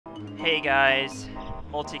Hey guys,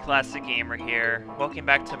 Multi-Classic Gamer here. Welcome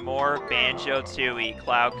back to more Banjo-Tooie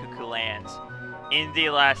Cloud Cuckoo Land. In the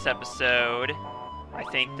last episode, I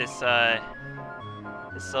think this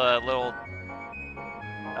little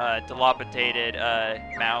dilapidated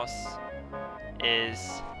mouse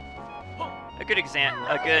is a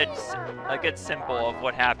good symbol of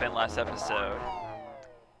what happened last episode.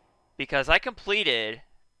 Because I completed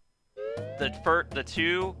the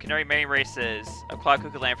two Canary Main races of Cloud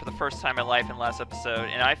Cuckoo Land for the first time in life in last episode,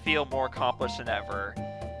 and I feel more accomplished than ever.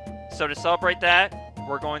 So to celebrate that,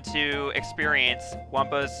 we're going to experience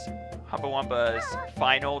Humba Wumba's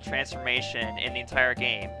final transformation in the entire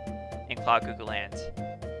game in Cloud Cuckoo Land.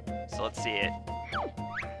 So let's see it.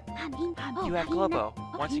 You have Globo.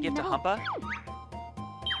 Want to give to Humba?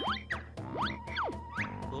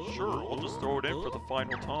 Sure, I'll just throw it in for the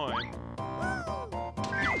final time.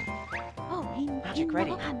 Magic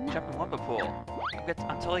ready. Jump in Wumba pool.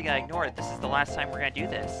 I'm totally gonna ignore it. This is the last time we're gonna do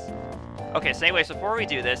this. Okay, so anyways, before we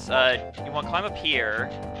do this, you want to climb up here,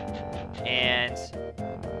 and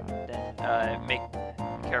then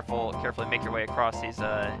carefully make your way across these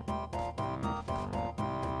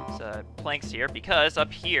planks here, because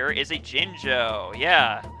up here is a Jinjo.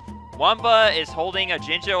 Yeah, Wumba is holding a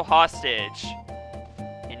Jinjo hostage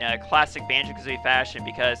in a classic Banjo-Kazooie fashion,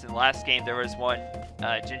 because in the last game there was one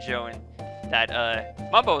Jinjo that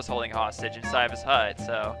Mumbo was holding hostage inside of his hut,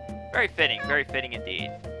 so very fitting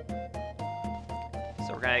indeed.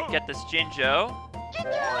 So we're gonna get this Jinjo,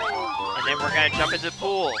 and then we're gonna jump into the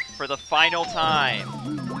pool for the final time.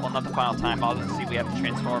 Well, not the final time, obviously we have to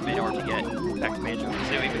transform in order to get back to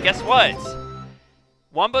Banjo-Kazooie, but guess what?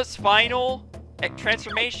 Wumba's final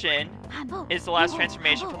transformation is the last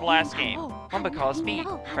transformation from the last game. Wumba calls B,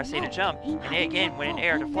 press A to jump, and A again when in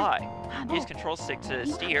air to fly. Use control stick to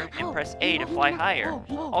steer, and press A to fly higher.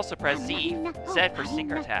 Also press Z for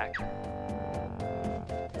stinker attack.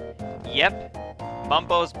 Yep,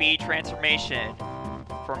 Mumbo's B transformation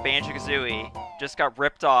from Banjo-Kazooie just got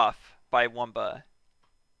ripped off by Wumba.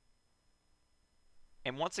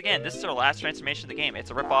 And once again, this is our last transformation of the game.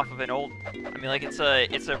 It's a rip-off of an old... I mean, like, it's a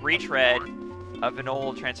retread of an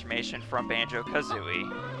old transformation from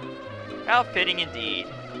Banjo-Kazooie. How fitting indeed.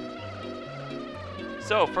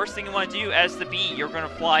 So, first thing you want to do as the bee, you're going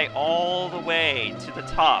to fly all the way to the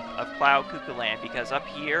top of Cloud Cuckoo Land, because up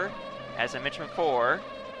here, as I mentioned before,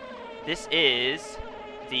 this is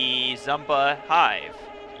the Zumba Hive.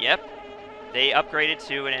 Yep, they upgraded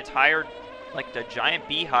to an entire, like, the giant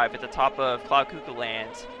beehive at the top of Cloud Cuckoo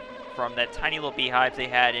Land from that tiny little beehive they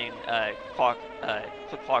had in Click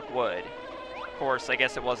Clock Wood. Of course, I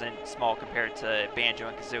guess it wasn't small compared to Banjo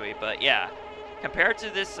and Kazooie, but yeah. Compared to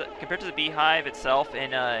the beehive itself in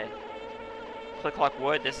Click Clock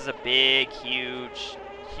Wood, this is a big, huge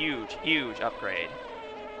upgrade.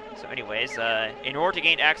 So anyways, in order to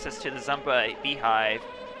gain access to the Zumba beehive,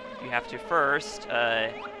 you have to first,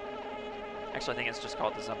 actually I think it's just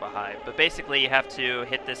called the Zumba hive, but basically you have to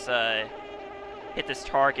hit this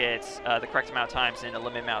target the correct amount of times in a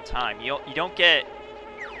limited amount of time. You don't get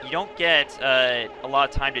a lot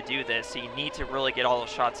of time to do this, so you need to really get all those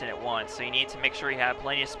shots in at once. So you need to make sure you have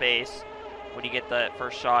plenty of space when you get the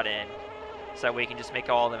first shot in, so that way you can just make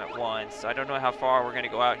all of them at once. So I don't know how far we're going to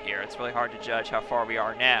go out here. It's really hard to judge how far we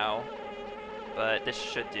are now, but this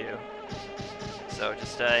should do. So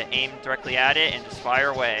just aim directly at it and just fire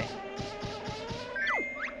away.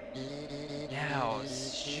 Now,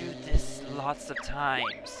 shoot this lots of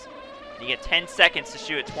times. You get 10 seconds to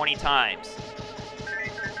shoot it 20 times.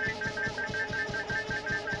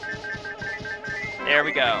 There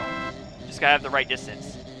we go. Just gotta have the right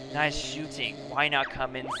distance. Nice shooting. Why not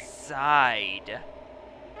come inside?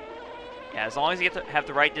 Yeah, as long as you have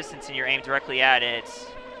the right distance and you're aimed directly at it,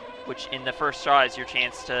 which in the first shot is your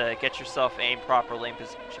chance to get yourself aimed properly and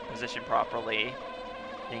positioned properly.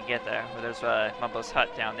 Then you get there. Well, there's Mumbo's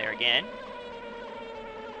hut down there again.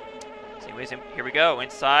 So anyways, here we go.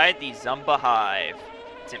 Inside the Zumba Hive.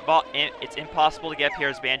 It's impossible to get up here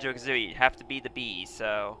as Banjo-Kazooie. You have to be the bee,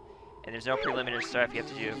 so... And there's no preliminary stuff you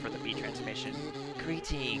have to do for the bee transformation.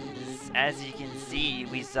 Greetings! As you can see,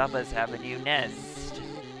 we Zubbas have a new nest.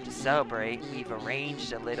 To celebrate, we've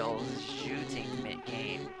arranged a little shooting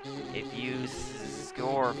game. If you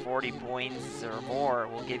score 40 points or more,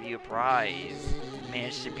 we'll give you a prize.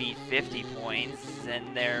 Manage to beat 50 points,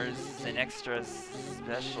 then there's an extra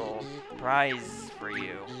special prize for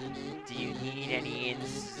you. Do you need any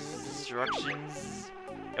instructions?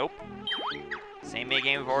 Nope. Same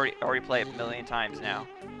game we've already played a million times now.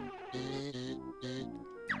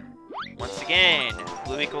 Once again,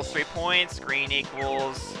 blue equals 3 points, green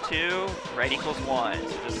equals 2, red equals 1.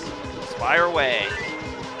 So just fire away.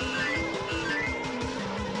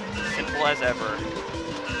 as ever.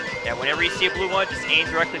 Yeah, whenever you see a blue one, just aim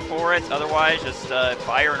directly for it. Otherwise, just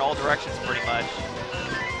fire in all directions, pretty much.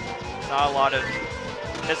 It's not a lot of...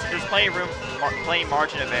 There's plenty of room, plenty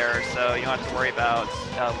margin of error, so you don't have to worry about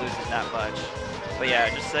losing that much. But yeah,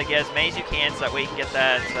 just get as many as you can, so that way you can get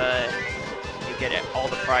that, you get all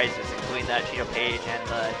the prizes, including that Cheeto page and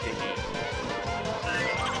the Jiggy.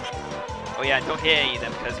 Oh yeah, and don't hit any of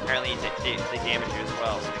them, because apparently they damage you as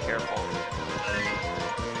well, so be careful.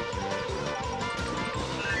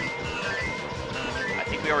 I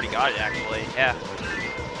think we already got it, actually. Yeah.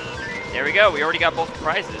 There we go, we already got both the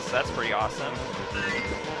prizes, so that's pretty awesome.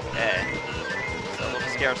 Okay. So we'll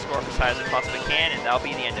just get our score as high as we possibly can, and that'll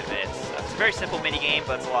be the end of it. So it's a very simple minigame,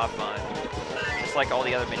 but it's a lot of fun. Just like all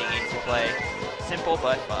the other minigames we play. Simple,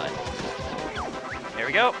 but fun. There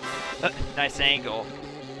we go. Nice angle.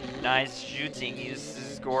 Nice shooting. You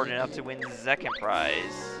scored enough to win the second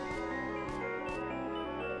prize.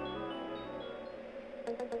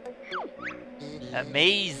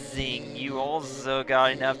 Amazing! You also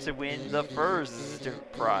got enough to win the first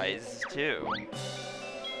prize, too.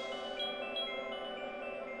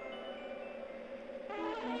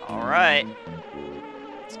 Alright.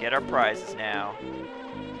 Let's get our prizes now.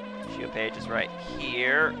 Shield page is right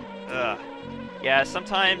here. Ugh. Yeah,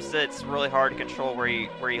 sometimes it's really hard to control where you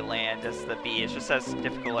land as the bee. It's just as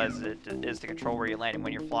difficult as it is to control where you land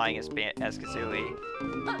when you're flying as Kazooie.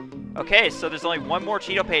 Okay, so there's only one more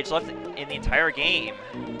Cheeto page left in the entire game.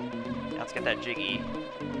 Now let's get that Jiggy.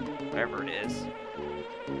 Whatever it is.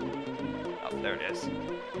 Oh, there it is.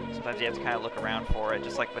 Sometimes you have to kind of look around for it,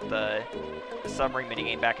 just like with the submarine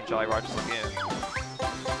minigame back in Jolly Roger's Lagoon.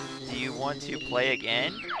 Do you want to play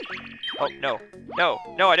again? Oh, no. No,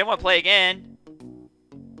 no, I didn't want to play again!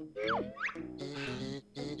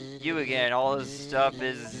 You again, all this stuff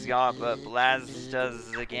is gone, but blast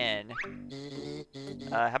us again.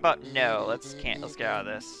 How about no? Let's get out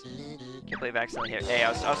of this. Can't believe I accidentally hit. Hey,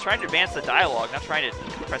 I was trying to advance the dialogue, not trying to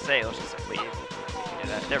press A. Let's just leave. Do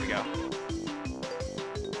that. There we go.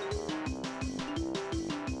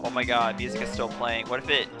 Oh my god, music is still playing. What if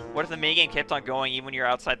the minigame kept on going even when you're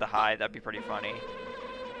outside the hive? That'd be pretty funny.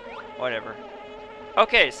 Whatever.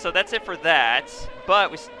 Okay, so that's it for that.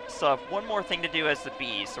 But we still have one more thing to do as the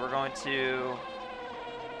bee. So we're going to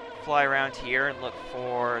fly around here and look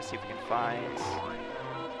for, see if we can find.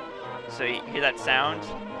 So you hear that sound?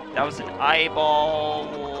 That was an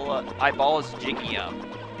eyeballzzzzz.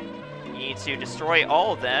 You need to destroy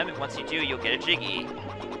all of them, and once you do, you'll get a Jiggy.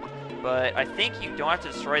 But I think you don't have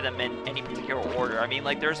to destroy them in any particular order. I mean,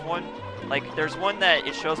 like there's one that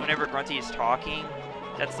it shows whenever Grunty is talking.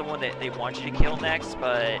 That's the one that they want you to kill next,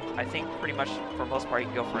 but I think pretty much for most part you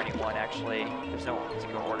can go for any one, actually. There's no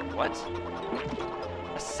particular order. What?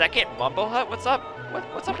 A second Mumbo hut? What's up?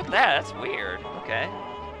 What's up with that? That's weird. Okay.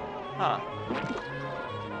 Huh.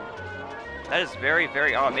 That is very,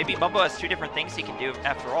 very odd. Maybe Mumbo has two different things he can do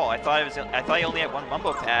after all. I thought he only had one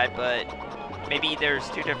Mumbo pad, but maybe there's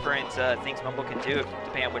two different things Mumbo can do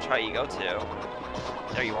depending on which hut you go to.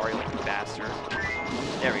 There you are, you little bastard.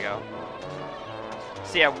 There we go.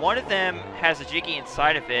 So yeah, one of them has a Jiggy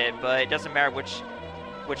inside of it, but it doesn't matter which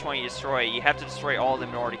one you destroy. You have to destroy all of them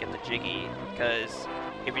in order to get the Jiggy, because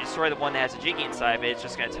if you destroy the one that has a Jiggy inside of it, it's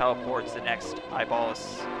just going to teleport to the next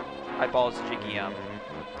eyeballzzzzz.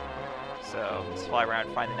 So let's fly around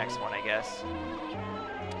and find the next one, I guess.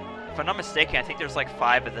 If I'm not mistaken, I think there's like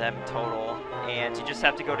 5 of them total, and you just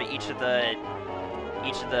have to go to each of the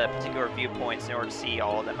particular viewpoints in order to see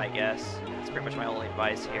all of them, I guess. That's pretty much my only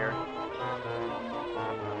advice here.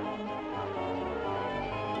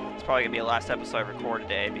 It's probably gonna be the last episode I record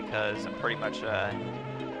today because I'm pretty much well,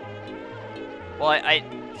 I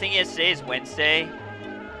thing is today is Wednesday,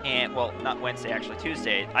 and well, not Wednesday actually,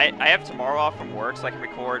 Tuesday. I have tomorrow off from work, so I can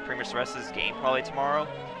record pretty much the rest of this game probably tomorrow.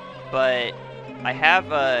 But I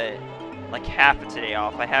have like half of today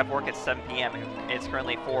off. I have work at 7 p.m. and it's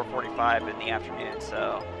currently 4:45 in the afternoon,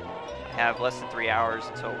 so I have less than 3 hours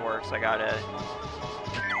until work. So I gotta.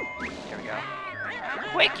 Here we go.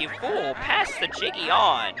 Quick, you fool! Pass the Jiggy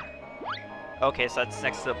on! Okay, so that's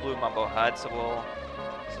next to the blue Mumbo hut, so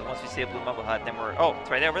so once we see a blue Mumbo hut, then we're... Oh, it's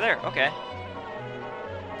right over there, okay.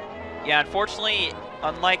 Yeah, unfortunately,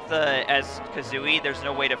 unlike as Kazooie, there's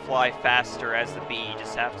no way to fly faster as the bee. You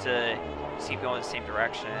just have to keep going in the same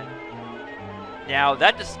direction. Now,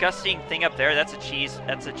 that disgusting thing up there, that's a cheese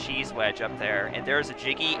wedge up there, and there's a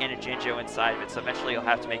Jiggy and a Jinjo inside of it, so eventually you'll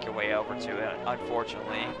have to make your way over to it,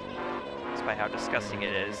 unfortunately. Despite how disgusting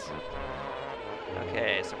it is.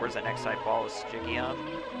 Okay, so where's that next eyeballzzzzz?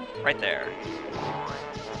 Right there.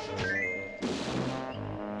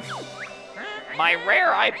 My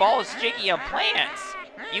rare eyeballzzzzz plants!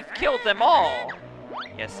 You've killed them all!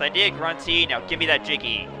 Yes, I did, Grunty. Now give me that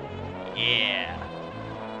Jiggy. Yeah.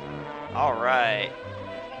 Alright.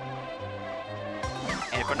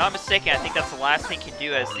 And if I'm not mistaken, I think that's the last thing you can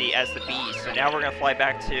do as the bee. So now we're gonna fly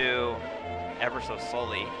back to, ever so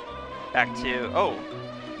slowly, back to, oh.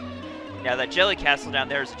 Now that jelly castle down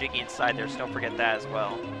there is a Jiggy inside there, so don't forget that as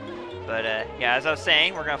well. But yeah, as I was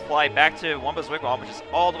saying, we're gonna fly back to Wumba's Wigwam, which is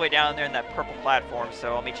all the way down there in that purple platform.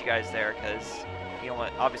 So I'll meet you guys there, because you don't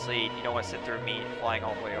want, obviously, you don't want to sit through me flying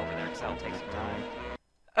all the way over there, because that'll take some time.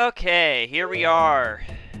 Okay, here we are.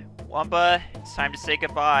 Wumba, it's time to say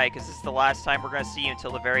goodbye, because this is the last time we're going to see you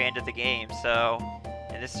until the very end of the game, so...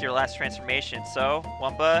 And this is your last transformation, so,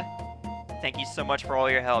 Wumba, thank you so much for all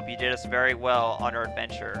your help. You did us very well on our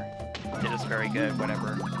adventure. You did us very good,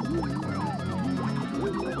 whatever.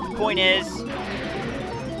 Point is,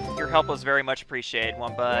 your help was very much appreciated,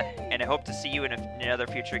 Wumba, and I hope to see you in another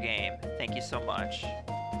future game. Thank you so much.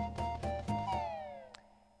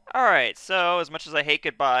 Alright, so as much as I hate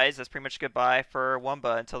goodbyes, that's pretty much goodbye for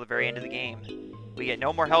Wumba until the very end of the game. We get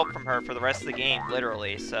no more help from her for the rest of the game,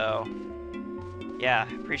 literally, so... Yeah,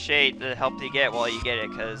 appreciate the help that you get while you get it,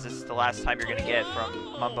 because this is the last time you're going to get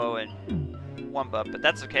from Mumbo and Wumba. But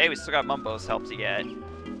that's okay, we still got Mumbo's help to get.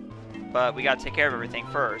 But we got to take care of everything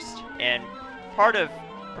first. And part of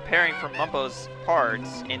preparing for Mumbo's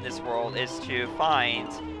parts in this world is to find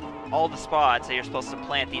all the spots that you're supposed to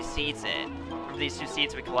plant these seeds in. These two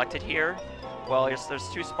seeds we collected here, well, there's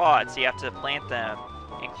two spots. You have to plant them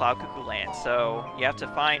in Cloud Cuckoo Land. So you have to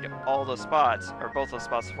find all those spots, or both those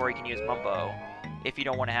spots, before you can use Mumbo. If you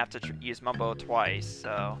don't want to have to use Mumbo twice.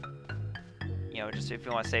 So, you know, just if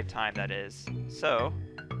you want to save time, that is. So,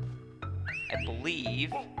 I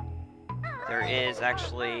believe there is a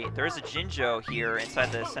Jinjo here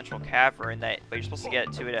inside the central cavern but you're supposed to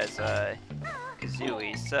get to it as a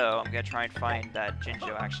Kazooie, so I'm going to try and find that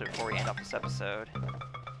Jinjo actually before we end off this episode.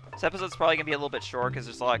 This episode's probably going to be a little bit short because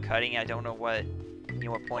there's a lot of cutting. I don't know what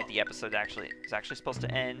point the episode is actually supposed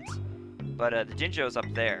to end, but the Jinjo's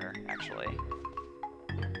up there, actually.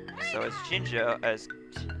 So as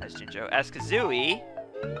Kazooie,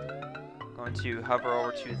 I'm going to hover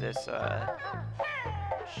over to this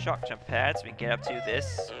shock jump pad so we can get up to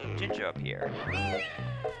this Jinjo up here.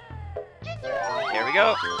 There we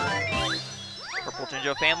go. Purple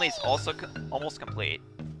Jinjo family is also almost complete.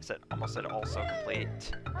 Almost said also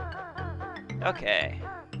complete. Okay.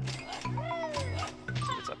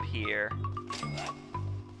 What's up here?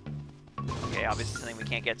 Okay, obviously something we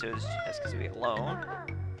can't get to is Kazooie alone.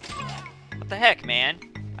 What the heck, man?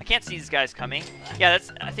 I can't see these guys coming. Yeah,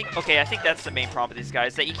 I think that's the main problem with these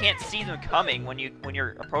guys, that you can't see them coming when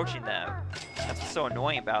you're approaching them. That's what's so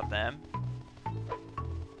annoying about them.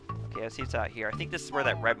 Okay, let's see what's out here. I think this is where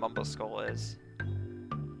that red Mumbo skull is.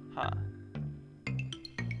 Huh.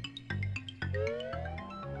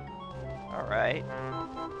 Alright.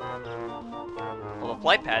 Well, the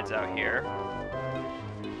flight pad's out here.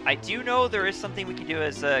 I do know there is something we can do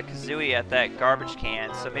as Kazooie at that garbage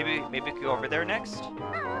can, so maybe we could go over there next?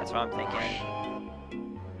 That's what I'm thinking.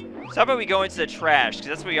 So how about we go into the trash, because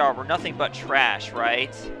that's what we are. We're nothing but trash,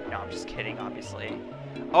 right? No, I'm just kidding, obviously.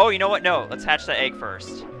 Oh, you know what? No, let's hatch that egg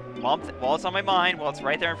first. While it's on my mind, while it's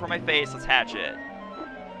right there in front of my face, let's hatch it.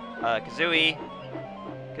 Kazooie.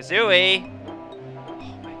 Kazooie! Oh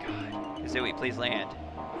my god. Kazooie, please land.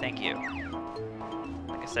 Thank you.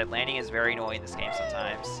 Like I said, landing is very annoying in this game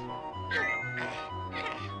sometimes.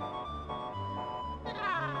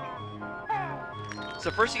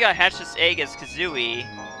 So first you gotta hatch this egg as Kazooie,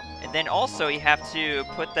 and then also you have to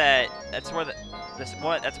put that. That's one of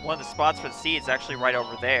the spots for the seeds actually right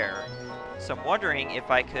over there. So I'm wondering if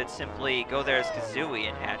I could simply go there as Kazooie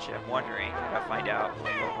and hatch it. I'm wondering. I gotta find out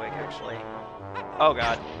real quick, actually. Oh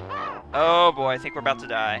god. Oh boy, I think we're about to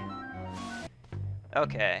die.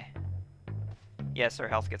 Okay. Yes, our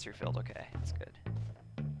health gets refilled. Okay, that's good.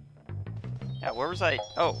 Yeah, where was I?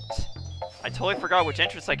 Oh, I totally forgot which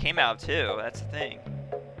entrance I came out of, too. That's the thing.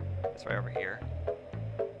 It's right over here.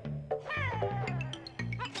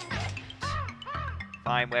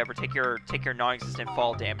 Fine, whatever. Take your non-existent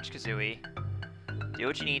fall damage, Kazooie. Do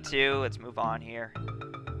what you need to. Let's move on here.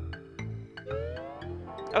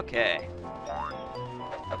 Okay.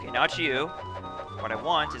 Okay, not you. What I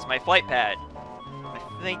want is my flight pad. My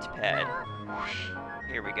flight pad.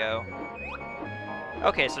 Here we go.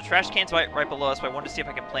 Okay, so trash can's right below us, but I wanted to see if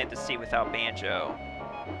I can plant the seed without Banjo.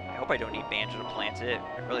 I hope I don't need Banjo to plant it.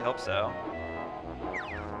 I really hope so.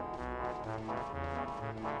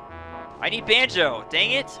 I need Banjo!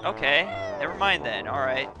 Dang it! Okay, never mind then.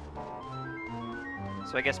 Alright.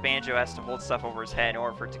 So I guess Banjo has to hold stuff over his head in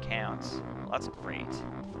order for it to count. Well, that's great.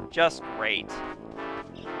 Just great.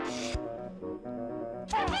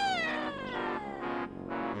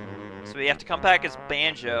 So we have to come back as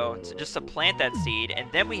Banjo just to plant that seed,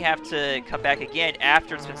 and then we have to come back again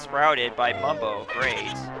after it's been sprouted by Mumbo.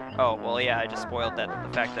 Great. Oh, well, yeah, I just spoiled the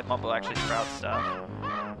fact that Mumbo actually sprouts stuff.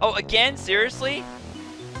 Oh, again? Seriously?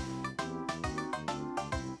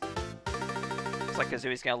 Looks like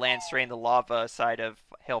Kazooie's gonna land straight in the lava side of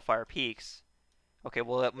Hailfire Peaks. Okay,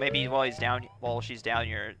 well, maybe while she's down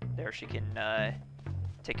here, there she can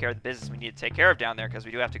take care of the business we need to take care of down there, because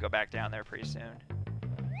we do have to go back down there pretty soon.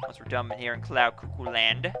 Once we're done here in Cloud Cuckoo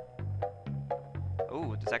Land.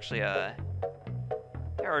 Ooh, there's actually there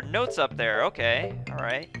are notes up there. Okay,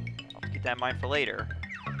 alright. I'll have to keep that in mind for later.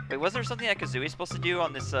 Wait, was there something that Kazooie's supposed to do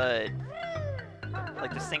on this,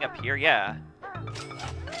 like this thing up here? Yeah.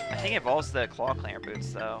 I think it involves the claw clamor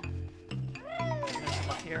boots, though. Is there some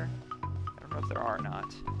up here? I don't know if there are or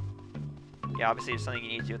not. Yeah, obviously there's something you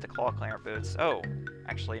need to do with the claw clamor boots. Oh,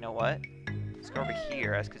 actually, you know what? Let's go over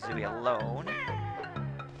here as Kazooie alone.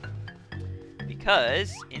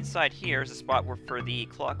 Because inside here is a spot for the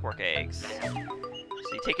clockwork eggs. So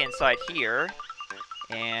you take it inside here,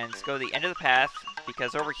 and let's go to the end of the path,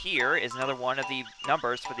 because over here is another one of the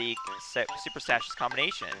numbers for the Super Stashes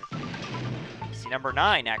combination. See, number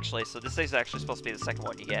 9, actually, so this is actually supposed to be the second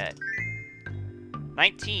one you get.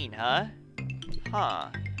 19, huh? Huh.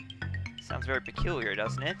 Sounds very peculiar,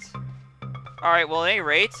 doesn't it? Alright, well, at any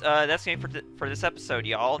rate, that's going to be for this episode,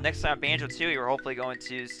 y'all. Next time, Banjo-Tooie, we're hopefully going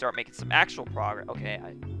to start making some actual progress. Okay,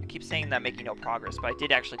 I keep saying that making no progress, but I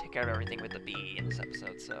did actually take care of everything with the bee in this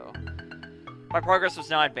episode, so... My progress was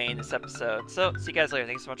not in vain this episode. So, see you guys later.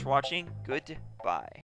 Thanks so much for watching. Goodbye.